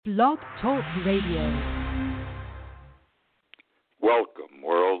Blog Talk Radio. Welcome,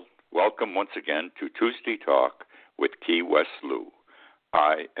 world. Welcome once again to Tuesday Talk with Key West Lou.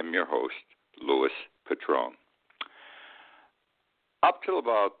 I am your host, Louis Patron. Up till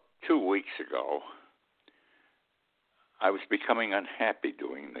about 2 weeks ago, I was becoming unhappy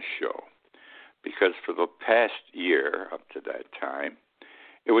doing this show because for the past year up to that time,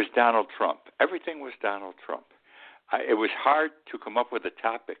 it was Donald Trump. Everything was Donald Trump. It was hard to come up with a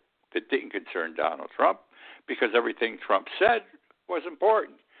topic that didn't concern Donald Trump because everything Trump said was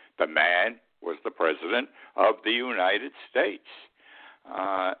important. The man was the president of the United States.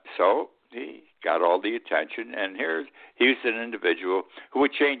 So he got all the attention, and he's an individual who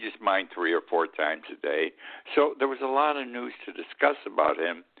would change his mind 3 or 4 times a day. So there was a lot of news to discuss about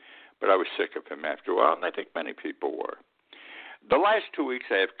him, but I was sick of him after a while, and I think many people were. The last 2 weeks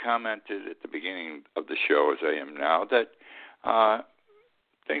I have commented at the beginning of the show, as I am now, that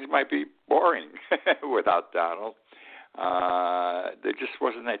things might be boring without Donald. There just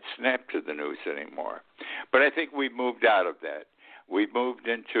wasn't that snap to the news anymore. But I think we've moved out of that. We've moved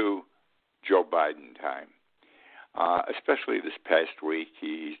into Joe Biden time. Especially this past week,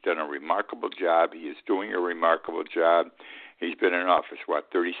 he's done a remarkable job. He is doing a remarkable job. He's been in office,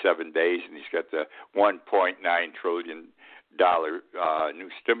 37 days, and he's got the $1.9 trillion new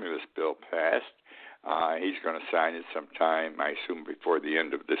stimulus bill passed. He's going to sign it sometime, I assume, before the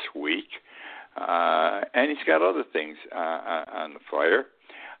end of this week. And he's got other things on the fire.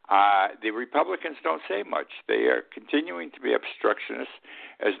 The Republicans don't say much. They are continuing to be obstructionists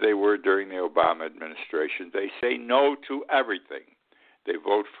as they were during the Obama administration. They say no to everything. They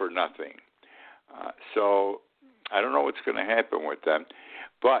vote for nothing. So I don't know what's going to happen with them.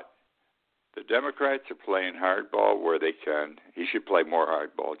 But the Democrats are playing hardball where they can. He should play more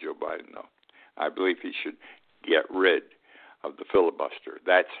hardball, Joe Biden, though. I believe he should get rid of the filibuster.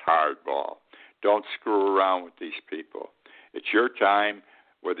 That's hardball. Don't screw around with these people. It's your time,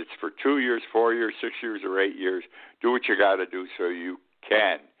 whether it's for 2 years, 4 years, 6 years, or 8 years. Do what you got to do so you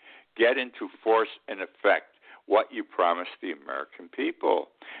can get into force and effect what you promised the American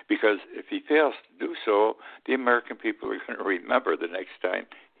people. Because if he fails to do so, the American people are going to remember the next time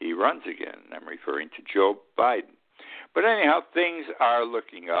he runs again. I'm referring to Joe Biden. But anyhow, things are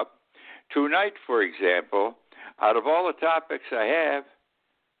looking up. Tonight, for example, out of all the topics I have,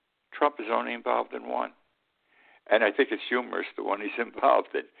 Trump is only involved in one. And I think it's humorous, the one he's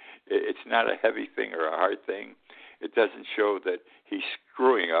involved in. It's not a heavy thing or a hard thing. It doesn't show that he's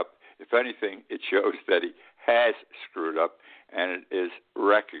screwing up. If anything, it shows that he has screwed up, and it is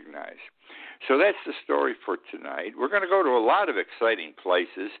recognized. So that's the story for tonight. We're going to go to a lot of exciting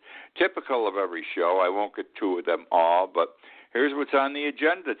places, typical of every show. I won't get to them all, but here's what's on the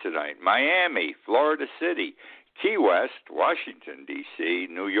agenda tonight. Miami, Florida City, Key West, Washington, D.C.,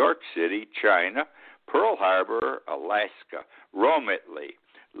 New York City, China, Pearl Harbor, Alaska, Rome, Italy,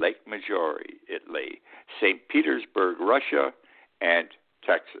 Lake Maggiore, Italy, St. Petersburg, Russia, and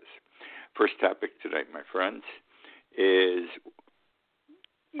Texas. First topic tonight, my friends, is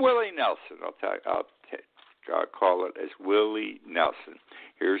Willie Nelson. I'll call it as Willie Nelson.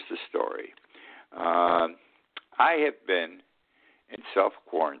 Here's the story. I have been in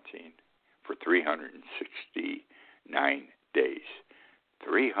self-quarantine for 369 days.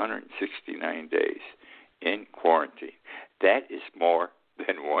 369 days in quarantine. That is more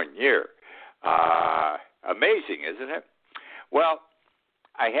than 1 year. Amazing, isn't it? Well,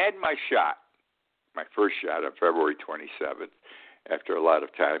 I had my first shot on February 27th, after a lot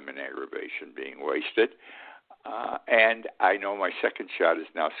of time and aggravation being wasted. And I know my second shot is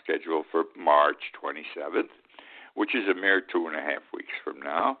now scheduled for March 27th, which is a mere 2.5 weeks from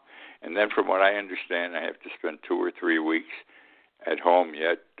now. And then from what I understand, I have to spend 2 or 3 weeks at home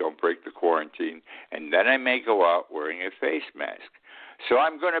yet. Don't break the quarantine. And then I may go out wearing a face mask. So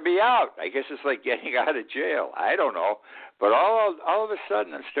I'm going to be out. I guess it's like getting out of jail. I don't know. But all of a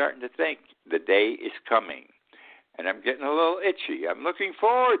sudden, I'm starting to think the day is coming. And I'm getting a little itchy. I'm looking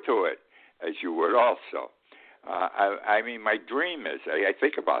forward to it, as you would also. I mean, my dream is, I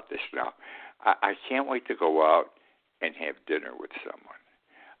think about this now, I can't wait to go out and have dinner with someone.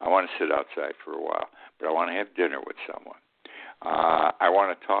 I want to sit outside for a while, but I want to have dinner with someone. I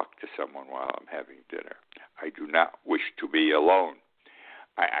want to talk to someone while I'm having dinner. I do not wish to be alone.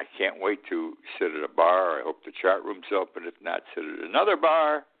 I can't wait to sit at a bar. I hope the chat room's open. If not, sit at another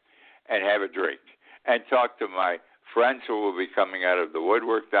bar and have a drink and talk to my friends who will be coming out of the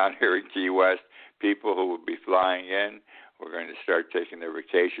woodwork down here in Key West, people who will be flying in. We're going to start taking their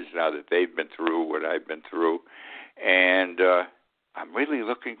vacations now that they've been through what I've been through. And I'm really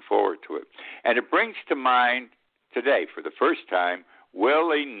looking forward to it. And it brings to mind today, for the first time,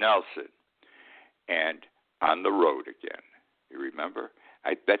 Willie Nelson, and On the Road Again. You remember?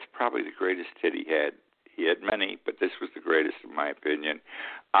 That's probably the greatest hit he had. He had many, but this was the greatest in my opinion.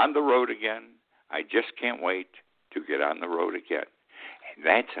 On the Road Again. I just can't wait to get on the road again. And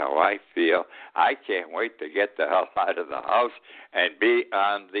that's how I feel. I can't wait to get the hell out of the house and be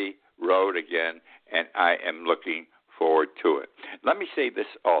on the road again, and I am looking forward to it. Let me say this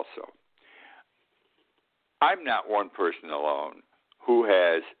also. I'm not one person alone who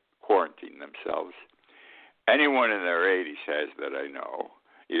has quarantined themselves. Anyone in their 80s has that I know.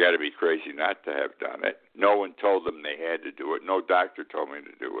 You got to be crazy not to have done it. No one told them they had to do it. No doctor told me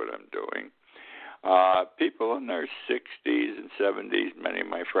to do what I'm doing. People in their 60s and 70s, many of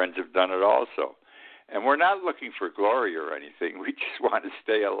my friends have done it also. And we're not looking for glory or anything. We just want to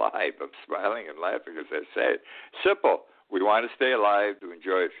stay alive. I'm smiling and laughing as I say it. Simple. We want to stay alive to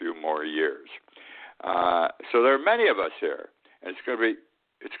enjoy a few more years. So there are many of us here, and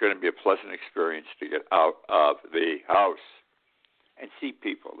it's going to be a pleasant experience to get out of the house and see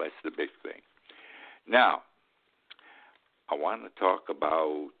people. That's the big thing. Now, I want to talk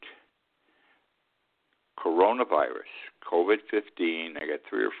about coronavirus, COVID-19. I got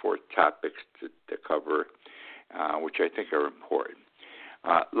 3 or 4 topics to cover, which I think are important.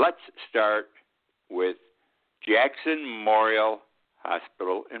 Let's start with Jackson Memorial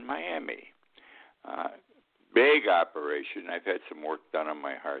Hospital in Miami. Big operation. I've had some work done on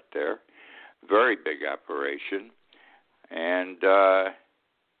my heart there. Very big operation. And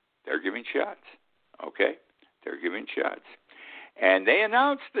they're giving shots. Okay? They're giving shots. And they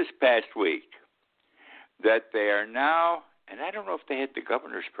announced this past week that they are now, and I don't know if they had the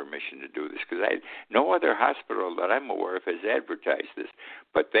governor's permission to do this, because no other hospital that I'm aware of has advertised this,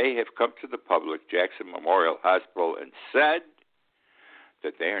 but they have come to the public, Jackson Memorial Hospital, and said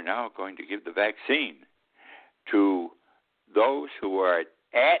that they are now going to give the vaccine to those who are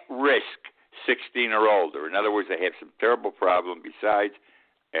at risk, 16 or older. In other words, they have some terrible problem besides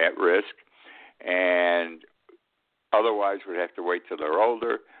at risk, and otherwise would have to wait till they're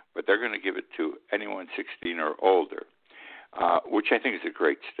older, but they're going to give it to anyone 16 or older, which I think is a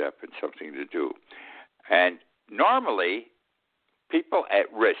great step and something to do. And normally, people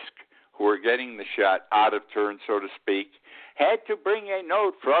at risk who are getting the shot out of turn, so to speak, had to bring a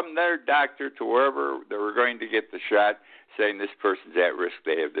note from their doctor to wherever they were going to get the shot saying this person's at risk,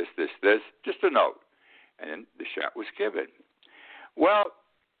 they have this, just a note. And then the shot was given. Well,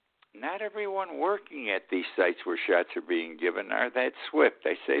 not everyone working at these sites where shots are being given are that swift.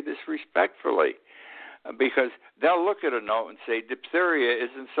 I say this respectfully because they'll look at a note and say diphtheria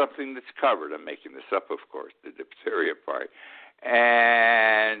isn't something that's covered. I'm making this up, of course, the diphtheria part.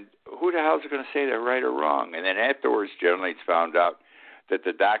 And who the hell is going to say they're right or wrong? And then afterwards, generally, it's found out that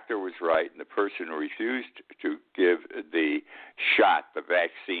the doctor was right and the person who refused to give the shot, the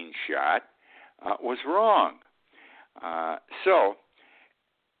vaccine shot, was wrong. So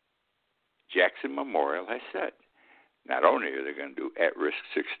Jackson Memorial has said not only are they going to do at-risk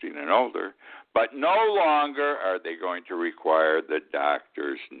 16 and older, but no longer are they going to require the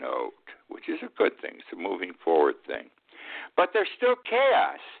doctor's note, which is a good thing. It's a moving forward thing. But there's still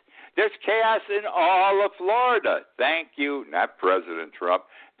chaos. There's chaos in all of Florida. Thank you, not President Trump.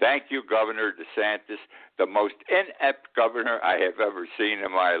 Thank you, Governor DeSantis, the most inept governor I have ever seen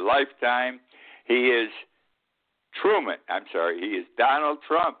in my lifetime. He is he is Donald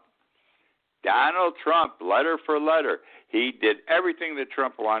Trump. Donald Trump, letter for letter. He did everything that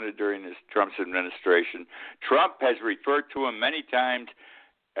Trump wanted during Trump's administration. Trump has referred to him many times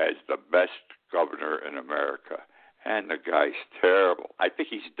as the best governor in America. And the guy's terrible. I think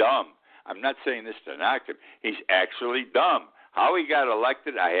he's dumb. I'm not saying this to knock him. He's actually dumb. How he got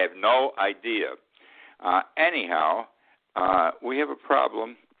elected, I have no idea. Anyhow, we have a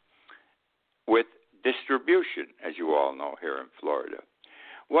problem with distribution, as you all know, here in Florida.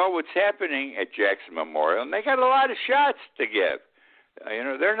 Well, what's happening at Jackson Memorial, and they got a lot of shots to give.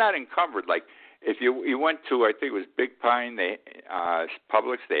 They're not encumbered. Like if you went to, I think it was Big Pine,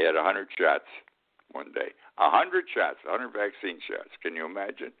 Publix, they had 100 shots one day. 100 shots, 100 vaccine shots. Can you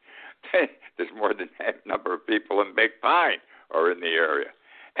imagine? There's more than that number of people in Big Pine or in the area.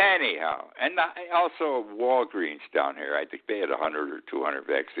 Anyhow, and also Walgreens down here, I think they had 100 or 200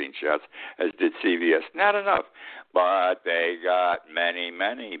 vaccine shots, as did CVS. Not enough, but they got many,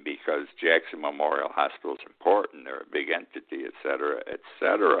 many because Jackson Memorial Hospital is important. They're a big entity, et cetera, et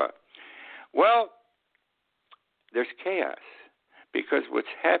cetera. Well, there's chaos because what's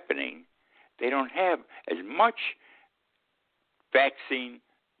happening, they don't have as much vaccine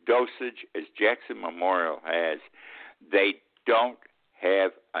dosage as Jackson Memorial has. They don't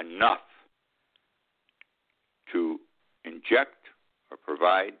have enough to inject or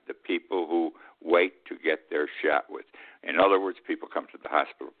provide the people who wait to get their shot with. In other words, people come to the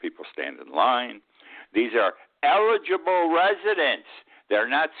hospital, people stand in line. These are eligible residents. They're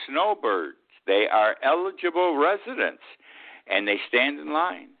not snowbirds. They are eligible residents. And they stand in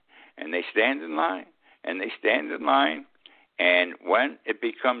line, and they stand in line, and they stand in line. And when it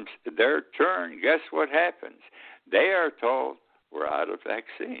becomes their turn, guess what happens? They are told, we're out of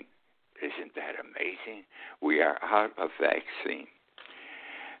vaccine. Isn't that amazing? We are out of vaccine.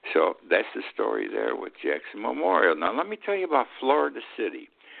 So that's the story there with Jackson Memorial. Now, let me tell you about Florida City.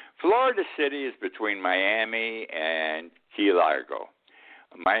 Florida City is between Miami and Key Largo.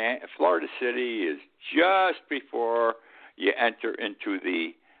 Florida City is just before you enter into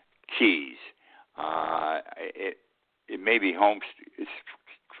the Keys. It may be Homestead. It's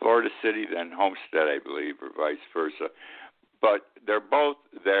Florida City, then Homestead, I believe, or vice versa. But they're both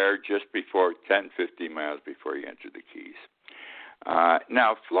there just before 10, 15 miles before you enter the Keys.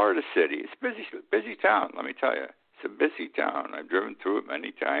 Now, Florida City, it's a busy town, let me tell you. It's a busy town. I've driven through it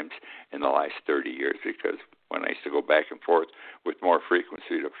many times in the last 30 years because when I used to go back and forth with more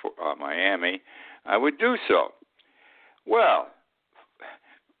frequency to Miami, I would do so. Well,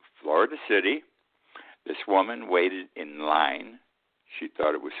 Florida City, this woman waited in line. She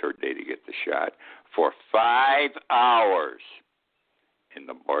thought it was her day to get the shot for 5 hours in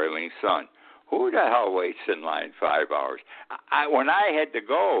the boiling sun. Who the hell waits in line 5 hours? When I had to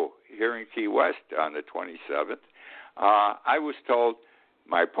go here in Key West on the 27th, I was told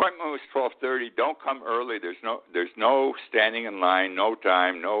my appointment was 12:30. Don't come early. There's no standing in line, no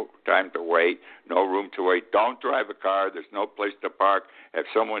time to wait, no room to wait. Don't drive a car. There's no place to park. Have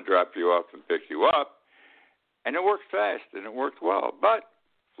someone drop you off and pick you up. And it worked fast and it worked well. But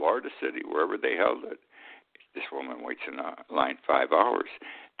Florida City, wherever they held it, this woman waits in line 5 hours.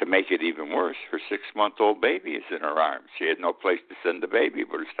 To make it even worse, her 6-month-old baby is in her arms. She had no place to send the baby,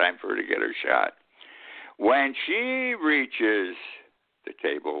 but it's time for her to get her shot. When she reaches the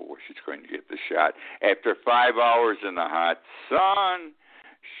table where she's going to get the shot, after 5 hours in the hot sun,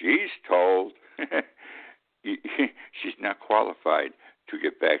 she's told she's not qualified to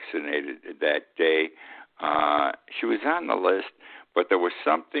get vaccinated that day. She was on the list, but there was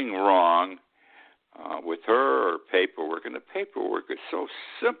something wrong with her paperwork, and the paperwork is so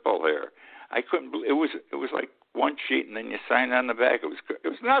simple here. I couldn't believe it was like one sheet, and then you sign on the back. It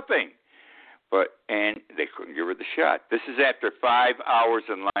was nothing, and they couldn't give her the shot. This is after 5 hours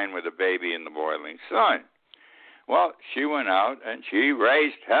in line with a baby in the boiling sun. Well, she went out and she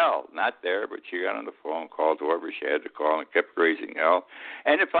raised hell. Not there, but she got on the phone, called whoever she had to call, and kept raising hell.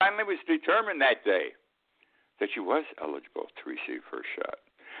 And it finally was determined that day that she was eligible to receive her shot.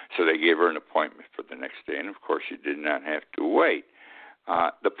 So they gave her an appointment for the next day, and of course she did not have to wait.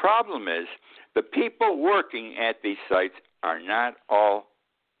 The problem is the people working at these sites are not all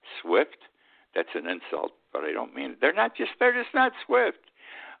swift. That's an insult, but I don't mean it. They're just not swift.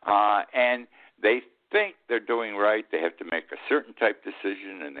 And they think they're doing right. They have to make a certain type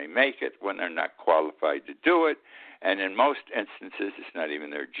decision, and they make it when they're not qualified to do it. And in most instances, it's not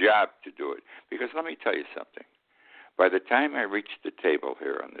even their job to do it. Because let me tell you something. By the time I reached the table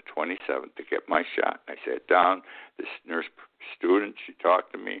here on the 27th to get my shot, I sat down. This nurse student, she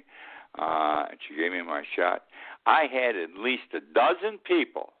talked to me, and she gave me my shot. I had at least a dozen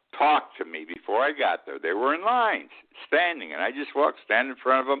people talk to me before I got there. They were in lines, standing, and I just walked, stand in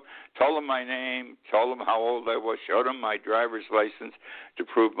front of them, told them my name, told them how old I was, showed them my driver's license to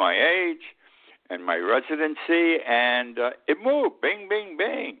prove my age and my residency, and it moved, bing, bing,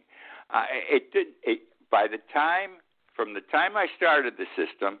 bing. From the time I started the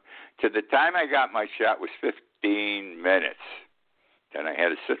system to the time I got my shot was 15 minutes. Then I had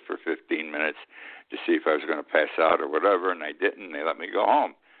to sit for 15 minutes to see if I was going to pass out or whatever, and I didn't, and they let me go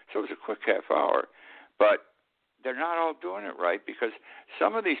home. So it was a quick half hour. But they're not all doing it right because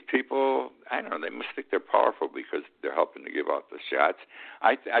some of these people, I don't know, they must think they're powerful because they're helping to give out the shots.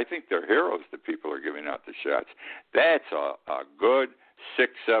 I think they're heroes, the people who are giving out the shots. That's a good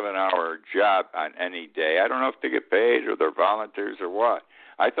 6-7 hour job on any day. I don't know if they get paid or they're volunteers or what.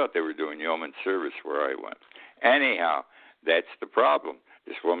 I thought they were doing yeoman service where I went. Anyhow, that's the problem.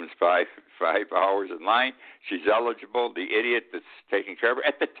 This woman's five hours in line. She's eligible. The idiot that's taking care of her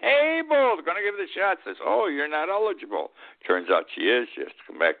at the table, going to give her the shot, says, "Oh, you're not eligible." Turns out she is. She has to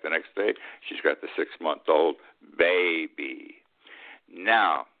come back the next day. She's got the 6-month-old baby.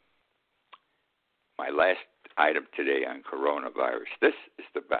 Now, my last item today on coronavirus. This is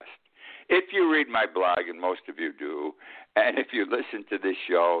the best. If you read my blog, and most of you do, and if you listen to this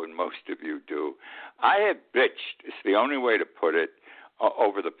show, and most of you do, I have bitched, it's the only way to put it,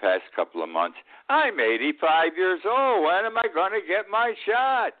 over the past couple of months. I'm 85 years old. When am I going to get my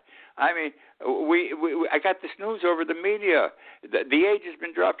shot? I mean, I got this news over the media. The age has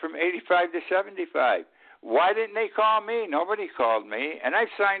been dropped from 85 to 75. Why didn't they call me? Nobody called me, and I've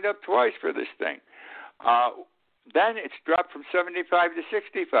signed up twice for this thing. Then it's dropped from 75 to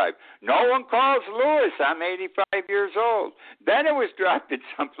 65. No one calls Lewis. I'm 85 years old. Then it was dropped in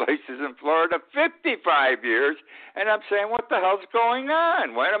some places in Florida 55 years, and I'm saying, what the hell's going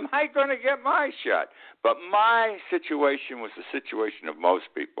on? When am I going to get my shot? But my situation was the situation of most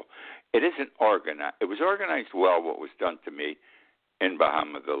people. It isn't organized. It was organized well, what was done to me in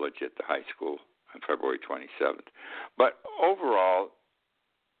Bahama Village at the high school on February 27th. But overall,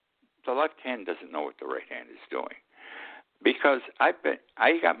 the left hand doesn't know what the right hand is doing. Because I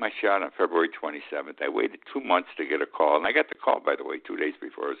got my shot on February 27th. I waited 2 months to get a call. And I got the call, by the way, 2 days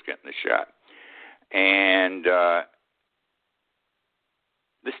before I was getting the shot. And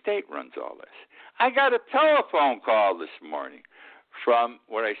the state runs all this. I got a telephone call this morning from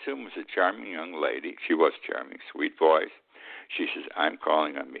what I assume was a charming young lady. She was charming, sweet voice. She says, I'm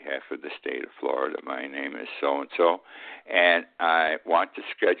calling on behalf of the state of Florida. My name is so-and-so, and I want to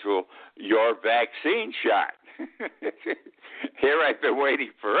schedule your vaccine shot. Here I've been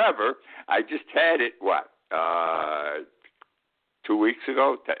waiting forever. I just had it, 2 weeks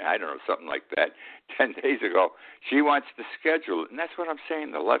ago? I don't know, something like that, 10 days ago. She wants to schedule it, and that's what I'm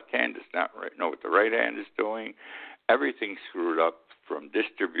saying. The left hand does not know what the right hand is doing. Everything's screwed up, from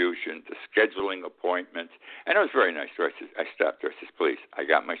distribution to scheduling appointments. And it was very nice. So I stopped her. I said, please, I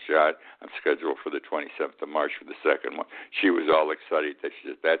got my shot. I'm scheduled for the 27th of March for the second one. She was all excited.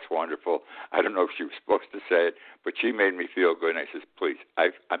 She said, that's wonderful. I don't know if she was supposed to say it, but she made me feel good. And I said, please,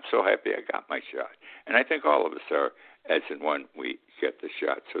 I'm so happy I got my shot. And I think all of us are, as in when we get the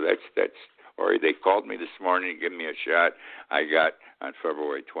shot. So that's or they called me this morning to give me a shot I got on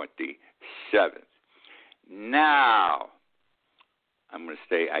February 27th. Now, I'm going to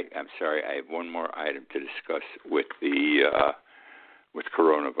say, I'm sorry, I have one more item to discuss with with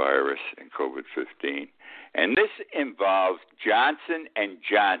coronavirus and COVID-15. And this involves Johnson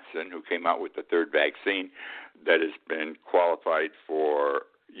 & Johnson, who came out with the third vaccine that has been qualified for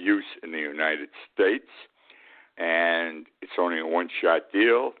use in the United States. And it's only a one-shot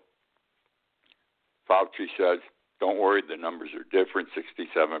deal. Fauci says, don't worry, the numbers are different,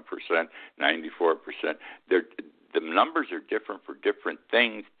 67%, 94%. The numbers are different for different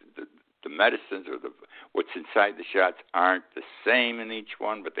things. The medicines or what's inside the shots aren't the same in each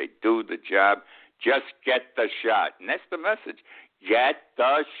one, but they do the job. Just get the shot. And that's the message. Get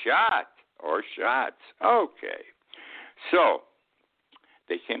the shot or shots. Okay. So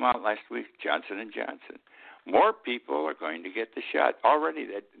they came out last week, Johnson & Johnson. More people are going to get the shot. Already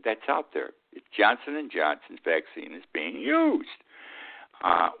that's out there. Johnson & Johnson's vaccine is being used.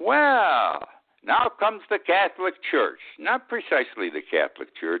 Now comes the Catholic Church. Not precisely the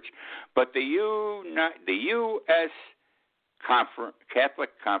Catholic Church, but the U.S. Catholic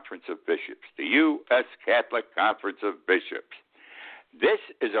Conference of Bishops. The U.S. Catholic Conference of Bishops. This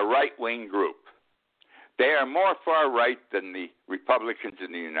is a right-wing group. They are more far-right than the Republicans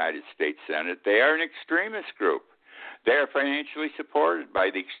in the United States Senate. They are an extremist group. They are financially supported by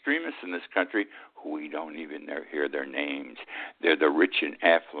the extremists in this country who we don't even hear their names. They're the rich and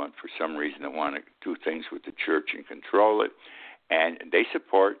affluent for some reason that want to do things with the church and control it. And they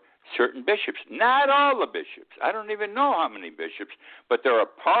support certain bishops. Not all the bishops. I don't even know how many bishops, but they're a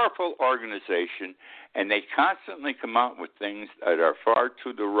powerful organization, and they constantly come out with things that are far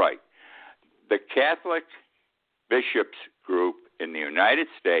to the right. The Catholic Bishops Group in the United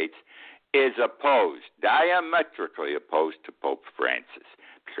States is diametrically opposed to Pope Francis,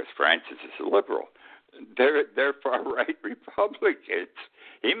 because Francis is a liberal. They're far-right Republicans.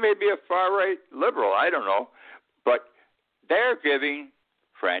 He may be a far-right liberal, I don't know, but they're giving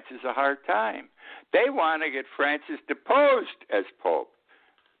Francis a hard time. They want to get Francis deposed as Pope.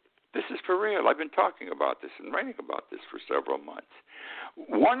 This is for real. I've been talking about this and writing about this for several months.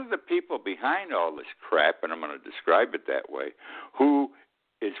 One of the people behind all this crap, and I'm going to describe it that way, who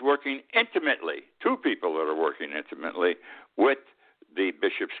is working intimately, two people that are working intimately with the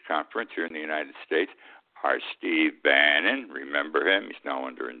Bishops' Conference here in the United States are Steve Bannon. Remember him? He's now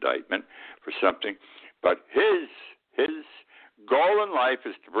under indictment for something. But his goal in life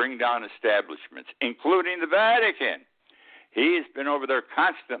is to bring down establishments, including the Vatican. He's been over there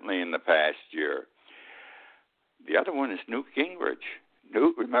constantly in the past year. The other one is Newt Gingrich.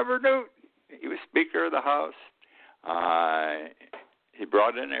 Remember Newt? He was Speaker of the House. He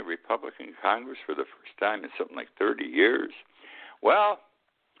brought in a Republican Congress for the first time in something like 30 years. Well,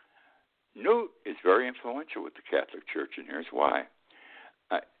 Newt is very influential with the Catholic Church, and here's why.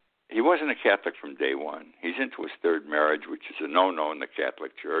 he wasn't a Catholic from day one. He's into his third marriage, which is a no-no in the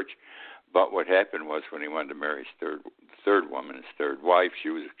Catholic Church. But what happened was when he wanted to marry his third woman, his third wife, she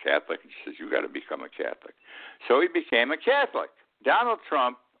was a Catholic, and she says, you got to become a Catholic. So he became a Catholic. Donald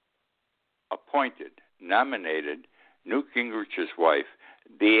Trump nominated Newt Gingrich's wife,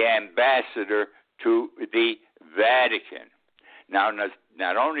 the ambassador to the Vatican. Now,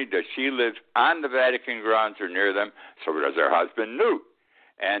 not only does she live on the Vatican grounds or near them, so does her husband, Newt.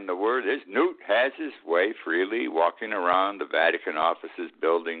 And the word is Newt has his way freely walking around the Vatican offices,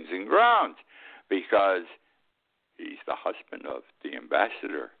 buildings, and grounds because he's the husband of the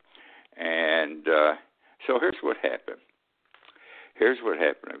ambassador. And so here's what happened.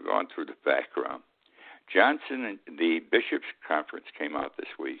 I've gone through the background. Johnson and the Bishops' Conference came out this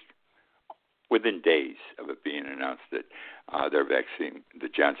week, within days of it being announced that their vaccine, the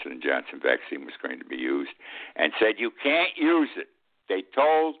Johnson & Johnson vaccine, was going to be used, and said you can't use it. They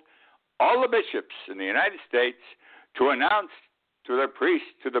told all the bishops in the United States to announce to their priests,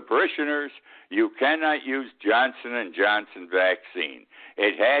 to the parishioners, you cannot use Johnson & Johnson vaccine.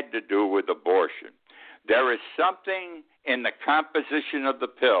 It had to do with abortion. There is something in the composition of the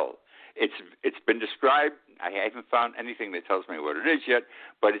pill. It's been described. I haven't found anything that tells me what it is yet,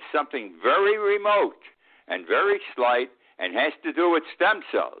 but it's something very remote and very slight and has to do with stem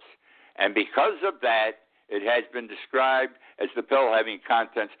cells. And because of that, it has been described as the pill having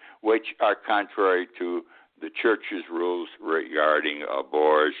contents which are contrary to the Church's rules regarding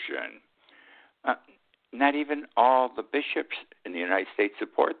abortion. Not even all the bishops in the United States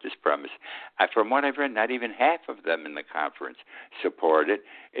support this premise. From what I've read, not even half of them in the conference support it.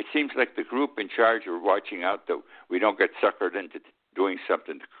 It seems like the group in charge of watching out that we don't get suckered into doing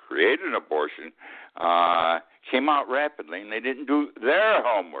something to create an abortion came out rapidly, and they didn't do their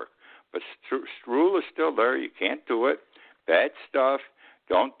homework. But rule is still there. You can't do it. Bad stuff.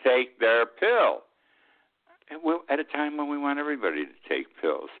 Don't take their pill. And at a time when we want everybody to take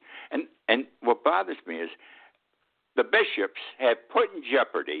pills. And what bothers me is the bishops have put in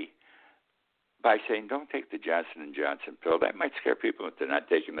jeopardy by saying, don't take the Johnson & Johnson pill. That might scare people into not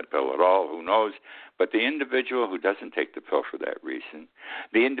taking the pill at all. Who knows? But the individual who doesn't take the pill for that reason,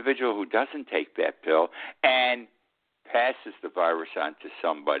 the individual who doesn't take that pill and passes the virus on to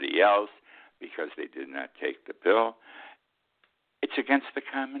somebody else because they did not take the pill, it's against the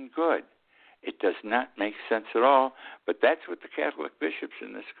common good. It does not make sense at all, but that's what the Catholic bishops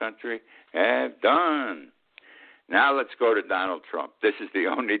in this country have done. Now let's go to Donald Trump. This is the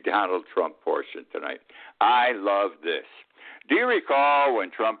only Donald Trump portion tonight. I love this. Do you recall when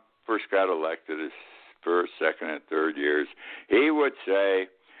Trump first got elected, his first, second, and third years, he would say,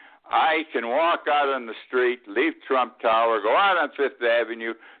 I can walk out on the street, leave Trump Tower, go out on Fifth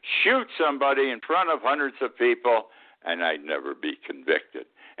Avenue, shoot somebody in front of hundreds of people, and I'd never be convicted.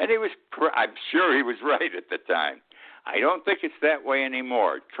 And I'm sure he was right at the time. I don't think it's that way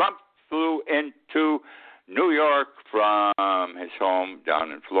anymore. Trump flew into New York from his home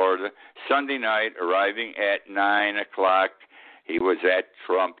down in Florida Sunday night, arriving at 9 o'clock. He was at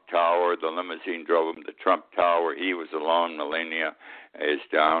Trump Tower. The limousine drove him to Trump Tower. He was alone. Melania is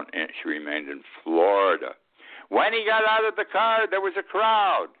down, and she remained in Florida. When he got out of the car, there was a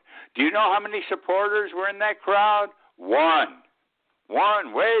crowd. Do you know how many supporters were in that crowd? One,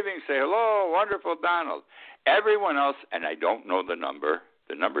 waving, say, hello, wonderful Donald. Everyone else, and I don't know the number.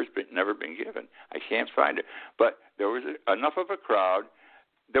 The number's never been given. I can't find it. But there was enough of a crowd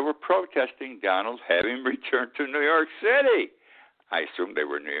that were protesting Donald having returned to New York City. I assume they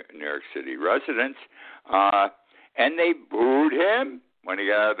were New York City residents. And they booed him when he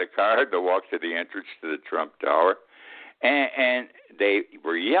got out of the car to walk to the entrance to the Trump Tower. And they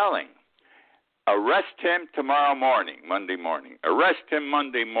were yelling, arrest him tomorrow morning, Monday morning. Arrest him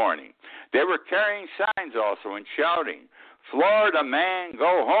Monday morning. They were carrying signs also and shouting, Florida man,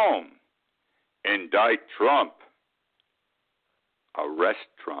 go home. Indict Trump. Arrest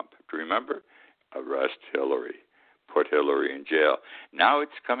Trump. Do you remember? Arrest Hillary. Put Hillary in jail. Now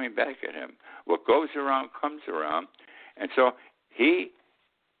it's coming back at him. What goes around comes around. And so he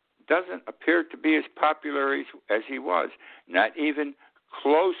doesn't appear to be as popular as he was. Not even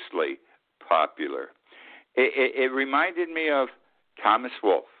closely popular. It reminded me of Thomas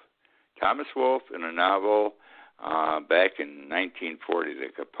Wolfe. Thomas Wolfe in a novel back in 1940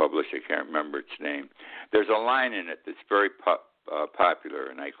 that got published. I can't remember its name. There's a line in it that's very popular,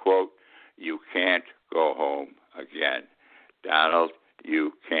 and I quote, you can't go home again. Donald,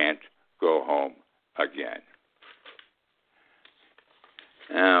 you can't go home again.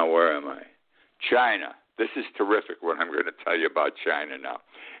 Now, where am I? China. This is terrific what I'm going to tell you about China now.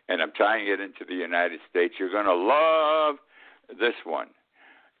 And I'm tying it into the United States. You're going to love this one.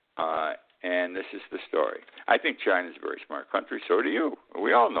 And this is the story. I think China's a very smart country. So do you.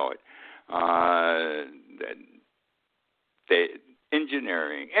 We all know it. They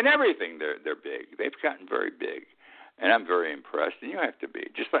engineering and everything. They're big. They've gotten very big, and I'm very impressed. And you have to be.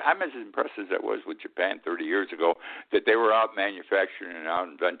 Just like I'm as impressed as I was with Japan 30 years ago, that they were out manufacturing and out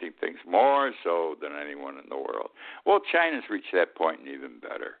inventing things more so than anyone in the world. Well, China's reached that point and even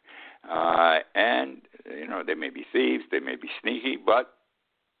better. And they may be thieves, they may be sneaky, but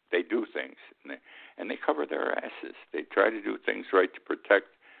they do things, and they cover their asses. They try to do things right to protect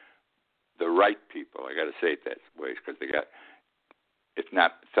the right people. I got to say it that way because they got, if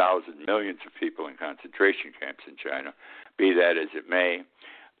not thousands, millions of people in concentration camps in China, be that as it may.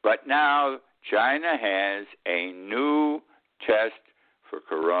 But now China has a new test for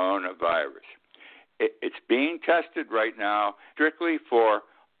coronavirus. It's being tested right now strictly for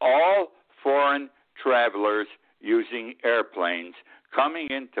all foreign travelers using airplanes coming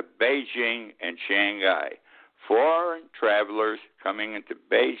into Beijing and Shanghai. Foreign travelers coming into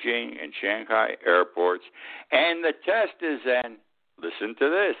Beijing and Shanghai airports. And the test is listen to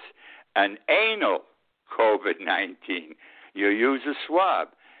this, an anal COVID-19. You use a swab.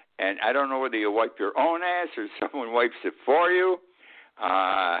 And I don't know whether you wipe your own ass or someone wipes it for you.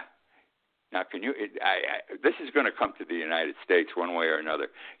 Now, this is going to come to the United States one way or another.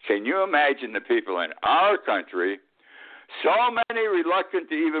 Can you imagine the people in our country, so many reluctant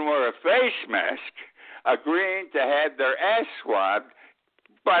to even wear a face mask, agreeing to have their ass swabbed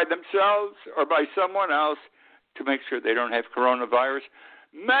by themselves or by someone else to make sure they don't have coronavirus,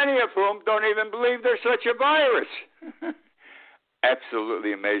 many of whom don't even believe there's such a virus?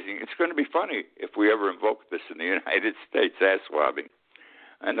 Absolutely amazing. It's going to be funny if we ever invoke this in the United States, ass swabbing.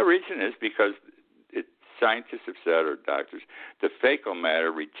 And the reason is because scientists have said, or doctors, the fecal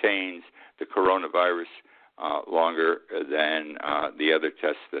matter retains the coronavirus longer than the other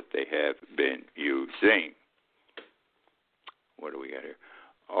tests that they have been using. What do we got here?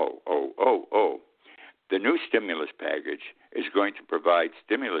 Oh. The new stimulus package is going to provide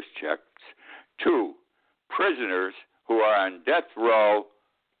stimulus checks to prisoners who are on death row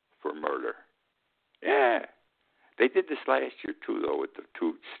for murder. Yeah. They did this last year, too, though, with the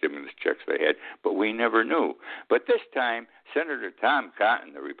 2 stimulus checks they had, but we never knew. But this time, Senator Tom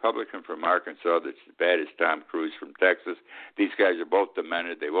Cotton, the Republican from Arkansas that's as bad as Tom Cruise from Texas, these guys are both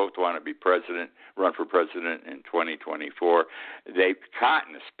demented. They both want to be run for president in 2024.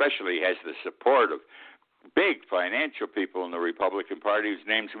 Cotton especially has the support of big financial people in the Republican Party whose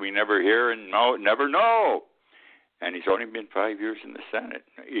names we never hear and never know. And he's only been 5 years in the Senate.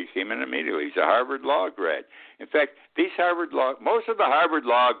 He came in immediately. He's a Harvard Law grad. In fact, most of the Harvard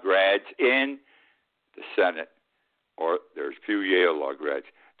Law grads in the Senate, or there's few Yale Law grads,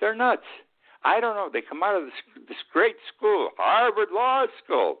 they're nuts. I don't know. They come out of this great school, Harvard Law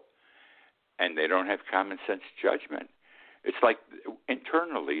School, and they don't have common sense judgment. It's like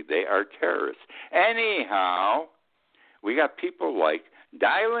internally they are terrorists. Anyhow, we got people like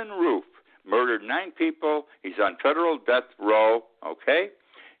Dylan Roof, murdered 9 people. He's on federal death row, okay?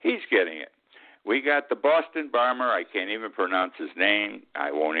 He's getting it. We got the Boston bomber. I can't even pronounce his name.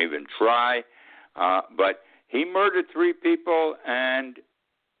 I won't even try. But he murdered 3 people and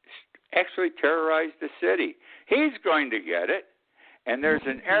actually terrorized the city. He's going to get it. And there's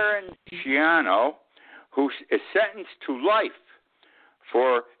an Aaron Ciano who is sentenced to life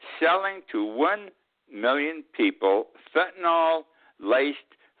for selling to 1 million people fentanyl-laced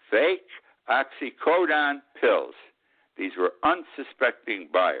fake oxycodone pills. These were unsuspecting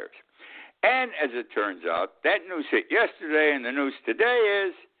buyers. And as it turns out, that news hit yesterday, and the news today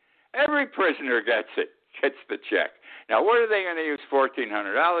is every prisoner gets the check. Now, what are they going to use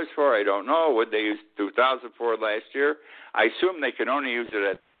 $1,400 for? I don't know. Would they use $2,000 for last year? I assume they can only use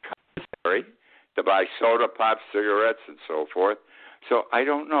it at commissary to buy soda, pop, cigarettes, and so forth. So I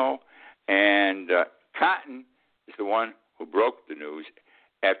don't know. And Cotton is the one who broke the news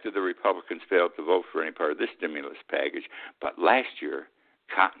after the Republicans failed to vote for any part of this stimulus package. But last year,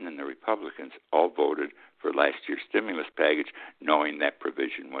 Cotton and the Republicans all voted for last year's stimulus package, knowing that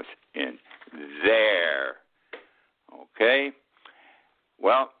provision was in there. Okay?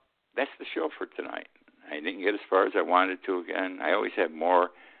 Well, that's the show for tonight. I didn't get as far as I wanted to again. I always have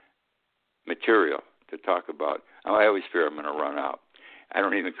more material to talk about. I always fear I'm going to run out. I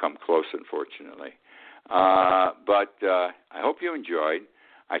don't even come close, unfortunately. But I hope you enjoyed.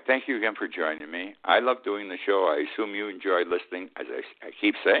 I thank you again for joining me. I love doing the show. I assume you enjoyed listening. As I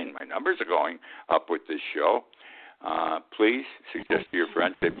keep saying, my numbers are going up with this show. Please suggest to your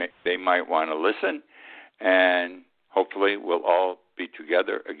friends they might want to listen. And hopefully we'll all be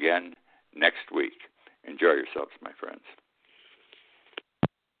together again next week. Enjoy yourselves, my friends.